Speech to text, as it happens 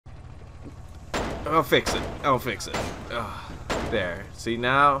I'll fix it. I'll fix it. Ugh. There. See,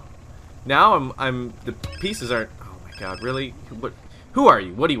 now I'm the pieces aren't. Oh my God, really? What? Who are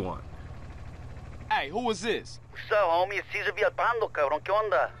you? What do you want? Hey, who is this? What's up, homie? It's Cesar Villalpando, cabrón. ¿Qué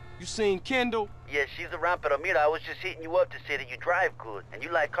onda? You seen Kendall? Yeah, she's around, pero mira, I was just hitting you up to say that you drive good. And you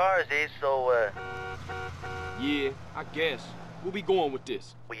like cars, eh? So, Yeah, I guess. Where we going with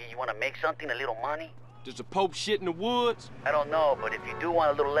this? well, you want to make something, a little money? Does the Pope shit in the woods? I don't know, but if you do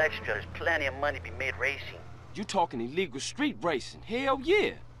want a little extra, there's plenty of money to be made racing. You talking illegal street racing? Hell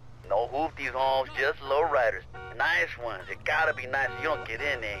yeah. No hoopties, Holmes, just low riders. Nice ones. It gotta be nice so you don't get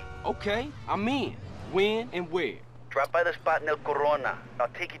in, eh? Okay, I'm in. When and where? Drop by the spot in El Corona. I'll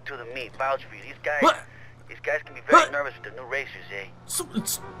take you to the meet. Vouch for you. What? These guys can be very nervous with the new racers, eh?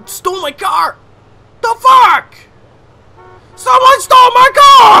 Stole my car! The fuck? Someone stole my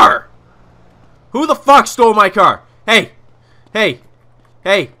car! Who the fuck stole my car? Hey! Hey!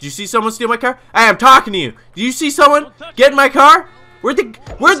 Hey! Did you see someone steal my car? Hey, I'm talking to you. Did you see someone get in my car? Where'd they go?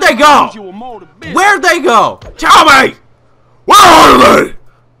 Where'd they go? Tell me! Where are they?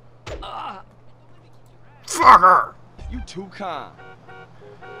 Fucker! You too kind.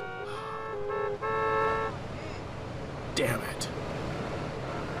 Damn it.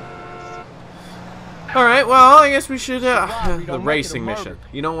 Alright, well, I guess we should, the racing mission.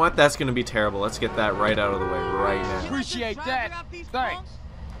 You know what? That's gonna be terrible. Let's get that right out of the way right now. Appreciate that. Thanks.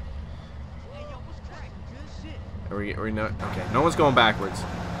 Are we not? Okay, no one's going backwards.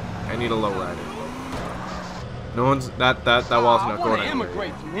 I need a low rider. No one's, that wall's not going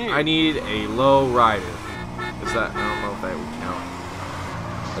anywhere. I need a low rider. Is that, I don't know if that would count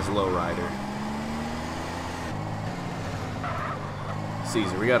as a low rider.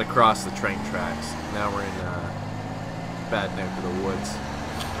 Caesar, we gotta cross the train tracks. Now we're in bad neck of the woods.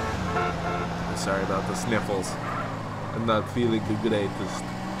 I'm sorry about the sniffles. I'm not feeling the greatest.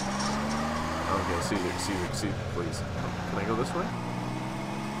 Okay, Caesar, please. Can I go this way?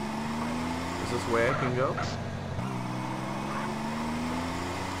 Is this way I can go?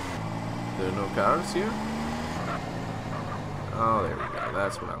 There are no cars here? Oh, there we go.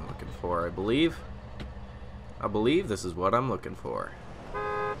 That's what I'm looking for, I believe. I believe this is what I'm looking for.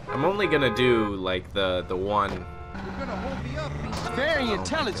 I'm only gonna do like the one. Very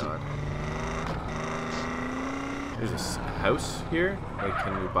intelligent. There's a house here. Like,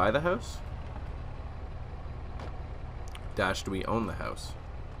 can we buy the house? Dash, do we own the house?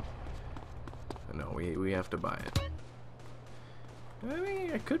 No, we have to buy it. I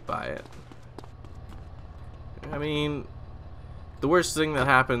mean, I could buy it. I mean, the worst thing that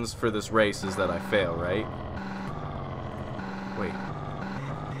happens for this race is that I fail, right? Wait.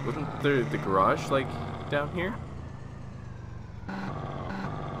 Wasn't there the garage, like, down here?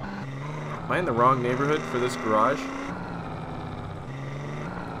 Am I in the wrong neighborhood for this garage?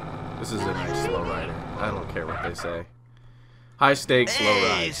 This is a nice slow rider. I don't care what they say. High stakes, low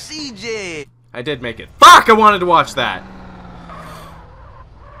ride. CJ! I did make it. Fuck! I wanted to watch that!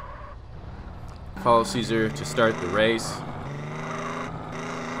 Follow Caesar to start the race.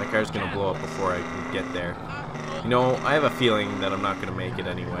 My car's gonna blow up before I can get there. You know, I have a feeling that I'm not gonna make it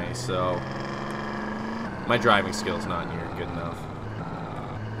anyway, so my driving skill's not near good enough.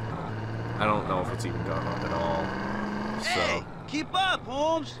 I don't know if it's even gone up at all. So Hey, keep up,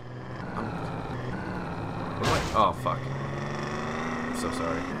 Holmes! oh fuck. I'm so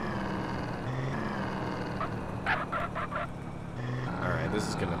sorry. Alright, this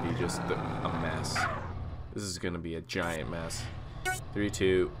is gonna be just a mess. This is gonna be a giant mess. 3,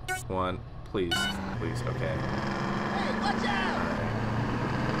 2, 1, please. Please, okay. Hey, watch out!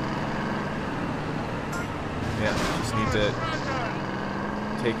 Yeah, just need to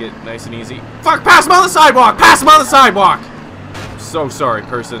take it nice and easy. Fuck! Pass him on the sidewalk! Pass him on the sidewalk! I'm so sorry,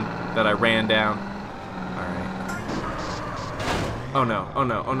 person, that I ran down. Alright. Oh no, oh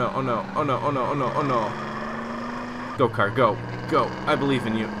no, oh no, oh no, oh no, oh no, oh no, oh no. Go, car, go. Go. I believe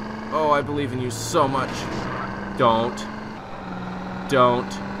in you. Oh, I believe in you so much. Don't. Don't.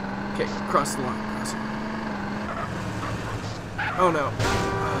 Okay, cross the line. Cross it. Oh no.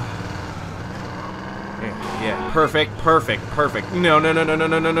 Yeah, perfect, perfect, perfect. No, no, no, no, no,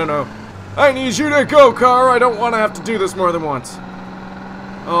 no, no, no, no. I need you to go, car. I don't want to have to do this more than once.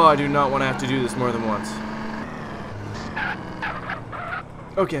 Oh, I do not want to have to do this more than once.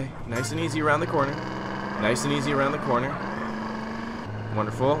 Okay, nice and easy around the corner. Nice and easy around the corner.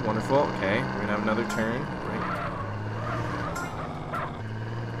 Wonderful, wonderful. Okay, we're gonna have another turn. Right.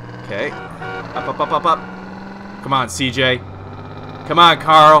 Okay. Up, up, up, up, up. Come on, CJ. Come on,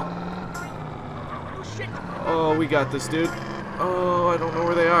 Carl. Oh, we got this, dude. Oh, I don't know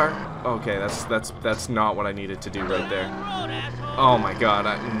where they are. Okay, that's not what I needed to do right there. Oh my God,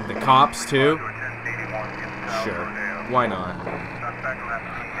 the cops too. Sure. Why not?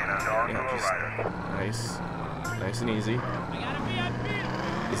 Yeah, just nice and easy.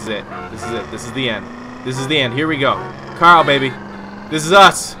 This is it. This is it. This is the end. This is the end. Here we go. Carl, baby. This is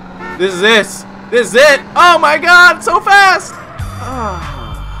us. This is it. This is it. Oh my God, so fast.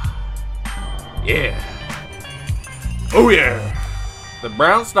 Yeah. Oh yeah. The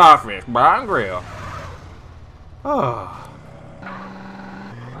brown starfish, brown grill. Oh.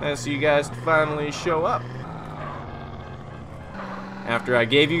 Nice of you guys to finally show up. After I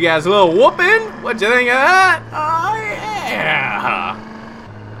gave you guys a little whooping, what'd you think of that? Oh yeah.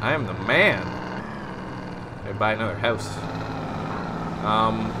 I am the man. I buy another house.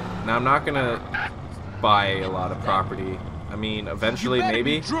 Now I'm not gonna buy a lot of property. I mean, eventually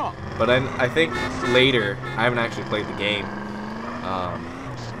maybe, but I think later. I haven't actually played the game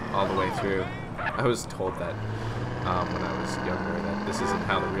all the way through. I was told that when I was younger that this isn't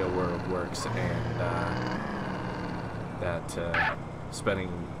how the real world works, and that spending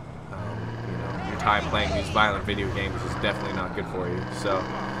you know, your time playing these violent video games is definitely not good for you. So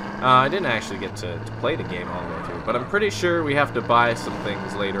I didn't actually get to play the game all the way through, but I'm pretty sure we have to buy some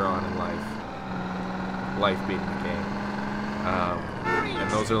things later on in life. Life being the game.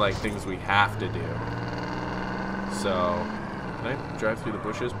 And those are like things we have to do. So, can I drive through the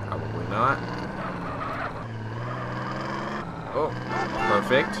bushes? Probably not. Oh,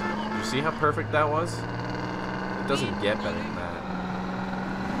 perfect. Did you see how perfect that was? It doesn't get better than that.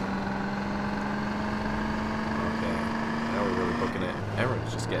 Okay, now we're really booking it.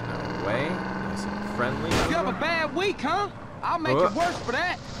 Everyone's just getting out of the way. Nice and friendly. You have a bad week, huh? I'll make it worse for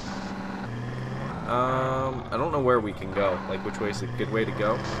that. I don't know where we can go. Like, which way is a good way to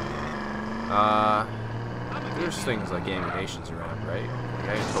go? There's things like ammunitions around, right? Like,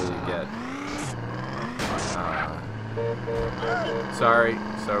 I can totally get. Sorry.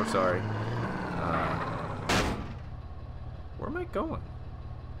 So sorry. Where am I going?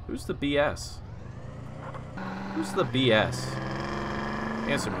 Who's the BS? Who's the BS?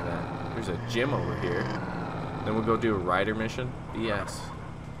 Answer me that. There's a gym over here. Then we'll go do a rider mission. BS.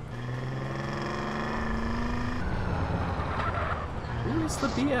 Who is the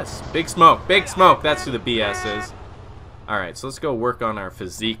BS? Big Smoke. Big Smoke. That's who the BS is. Alright, so let's go work on our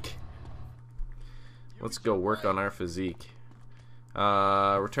physique. Let's go work on our physique.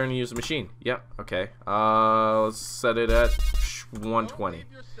 Return to use the machine. Yep, okay. Let's set it at 120.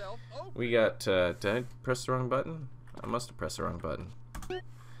 We got, did I press the wrong button? I must have pressed the wrong button.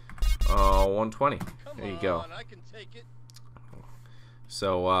 120. There you go.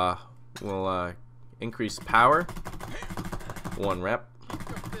 So, we'll, increase power. 1 rep.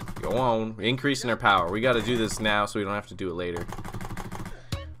 Go on. Increasing our power. We got to do this now so we don't have to do it later.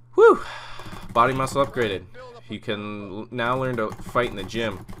 Whew. Body muscle upgraded. You can now learn to fight in the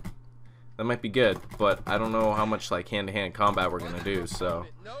gym. That might be good, but I don't know how much like hand-to-hand combat we're gonna do. So,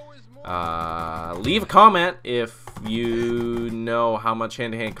 leave a comment if you know how much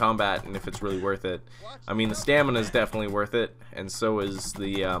hand-to-hand combat and if it's really worth it. I mean, the stamina is definitely worth it, and so is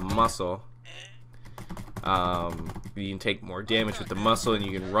the muscle. You can take more damage with the muscle, and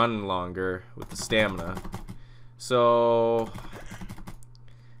you can run longer with the stamina. So,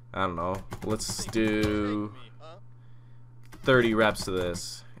 I don't know. Let's do 30 reps of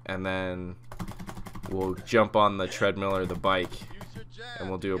this, and then we'll jump on the treadmill or the bike, and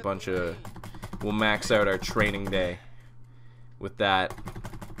we'll do a bunch of. We'll max out our training day with that.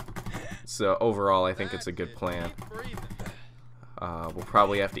 So overall, I think it's a good plan. We'll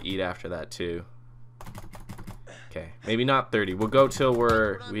probably have to eat after that too. Okay, maybe not 30. We'll go till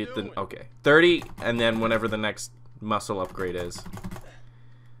we hit the 30, and then whenever the next muscle upgrade is.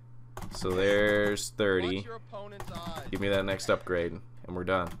 So there's 30. Give me that next upgrade, and we're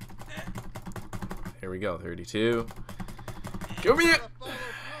done. Here we go, 32. Give me it!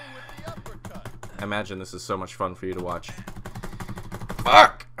 I imagine this is so much fun for you to watch.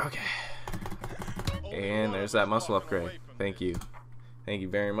 Fuck! Okay. And there's that muscle upgrade. Thank you. Thank you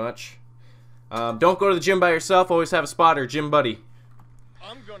very much. Don't go to the gym by yourself. Always have a spotter, gym buddy.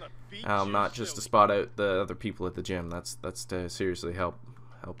 Not just to spot out the other people at the gym. That's to seriously help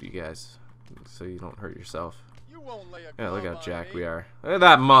you guys, so you don't hurt yourself. Yeah, look how jacked we are. Look at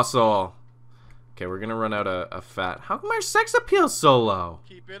that muscle. Okay, we're gonna run out of fat. How come our sex appeal is so low?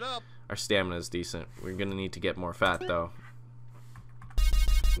 Keep it up. Our stamina is decent. We're gonna need to get more fat though.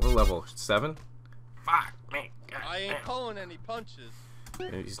 What level? 7? Fuck me. I ain't pulling any punches.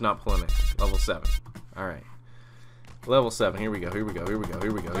 He's not pulling it. Level 7. Alright. Level 7. Here we go. Here we go. Here we go.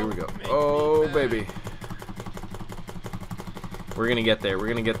 Here we go. Here we go. Oh, baby. We're gonna get there. We're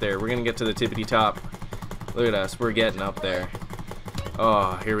gonna get there. We're gonna get to the tippity top. Look at us. We're getting up there.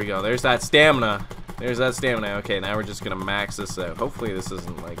 Oh, here we go. There's that stamina. There's that stamina. Okay, now we're just gonna max this out. Hopefully this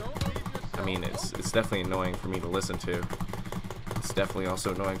isn't like, I mean, it's definitely annoying for me to listen to. It's definitely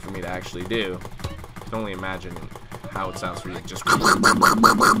also annoying for me to actually do. I can only imagine how it sounds for you. Just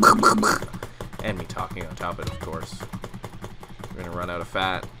and me talking on top of it, of course. We're gonna run out of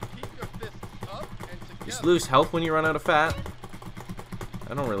fat. Just lose health when you run out of fat?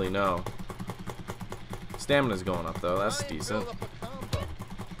 I don't really know. Stamina's going up though, that's decent.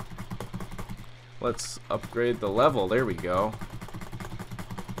 Let's upgrade the level, there we go.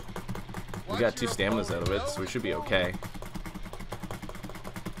 We got 2 staminas out of it, so we should be okay.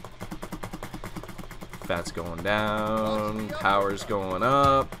 Fat's going down, power's going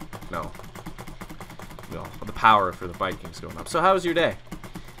up. No, the power for the biking's going up. So how was your day?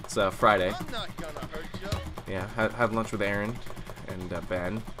 It's Friday. Yeah, had lunch with Aaron and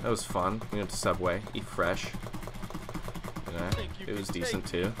Ben. That was fun. We went to Subway, eat fresh. Yeah, it was decent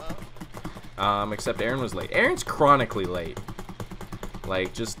too. Except Aaron was late. Aaron's chronically late.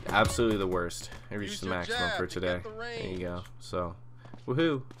 Like, just absolutely the worst. I reached the maximum for today. There you go. So,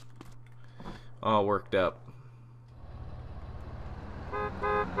 woohoo. All worked up. So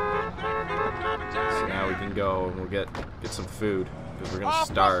now we can go and we'll get some food because we're gonna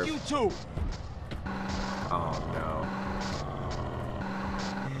starve. Oh no.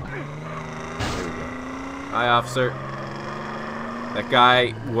 There we go. Hi, officer. That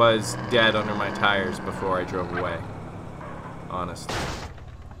guy was dead under my tires before I drove away. Honestly.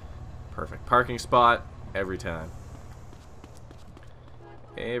 Perfect parking spot every time.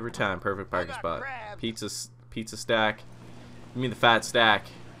 Every time, perfect parking spot. Pizza stack. Give me the fat stack.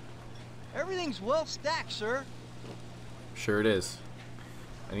 Everything's well stacked, sir. Sure it is.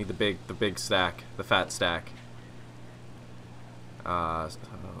 I need the big stack, the fat stack.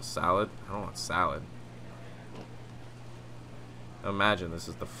 Salad. I don't want salad. Imagine this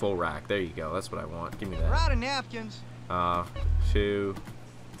is the full rack. There you go. That's what I want. Give me that. We're out of napkins. 2,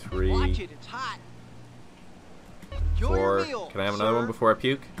 3. Watch it. It's hot. Enjoy your 4. meal, Can I have another one before I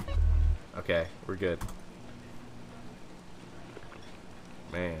puke? Okay, we're good.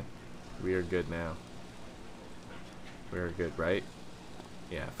 Man, we are good now. We are good, right?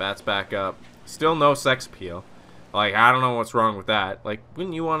 Yeah, fat's back up. Still no sex appeal. Like, I don't know what's wrong with that. Like,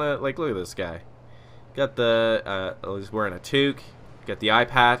 wouldn't you want to, like, look at this guy. Got the, he's wearing a toque. Got the eye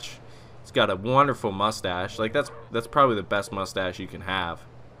patch. He's got a wonderful mustache. Like, that's probably the best mustache you can have.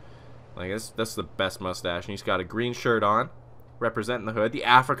 Like, that's the best mustache. And he's got a green shirt on, representing the hood. The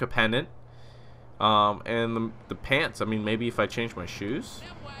Africa pendant. And the pants. I mean, maybe if I change my shoes.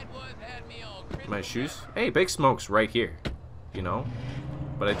 My shoes. Hey, Big Smoke's right here. You know?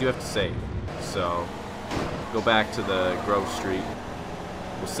 But I do have to save. So, go back to the Grove Street.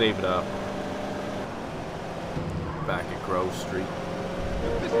 We'll save it up. Back at Grove Street.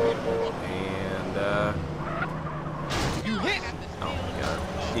 And, oh my god.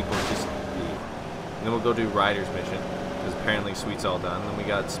 People just leave. And then we'll go do Ryder's mission. Because apparently Sweet's all done. Then we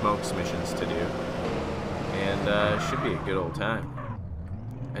got Smoke's missions to do. And, should be a good old time.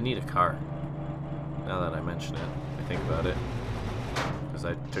 I need a car. Now that I mention it. I think about it. Because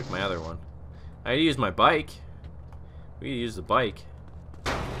I took my other one. I used my bike. We could use the bike.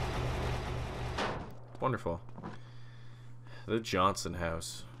 Wonderful. The Johnson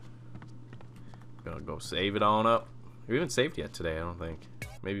house. Gonna go save it on up. We haven't saved yet today, I don't think.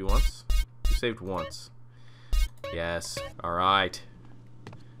 Maybe once? We saved once. Yes. Alright.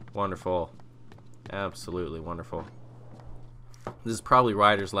 Wonderful. Absolutely wonderful. This is probably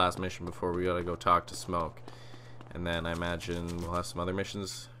Ryder's last mission before we gotta go talk to Smoke. And then I imagine we'll have some other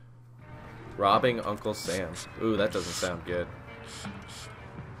missions. Robbing Uncle Sam. Ooh, that doesn't sound good.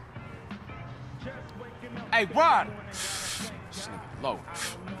 Hey, Rod! Low.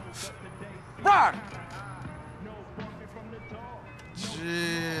 Rod!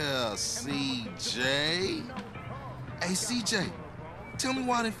 Yeah, CJ. Hey, CJ, tell me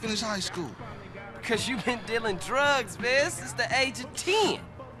why I didn't finish high school. Because you've been dealing drugs, man, since the age of 10.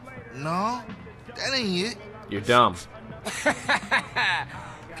 No, that ain't it. You're dumb.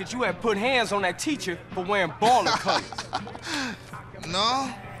 Because you had put hands on that teacher for wearing baller colors. No,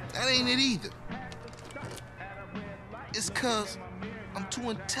 that ain't it either. It's cause I'm too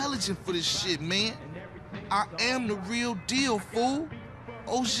intelligent for this shit, man. I am the real deal, fool.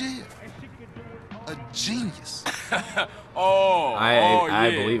 Oh, shit. A genius.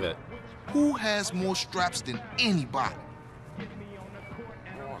 I believe it. Who has more straps than anybody?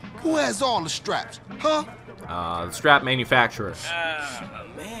 Who has all the straps, huh? The strap manufacturer. A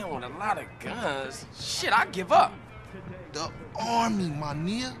man with a lot of guns. Shit, I give up. The army, my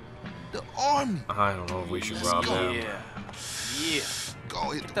nigga. The army. I don't know if we should rob them. Yeah. Go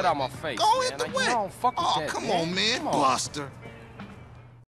hit Get the that way. out my face, Go man. hit the Like, way. you don't fuck with Oh, that, come man. on, man. Come on. Buster.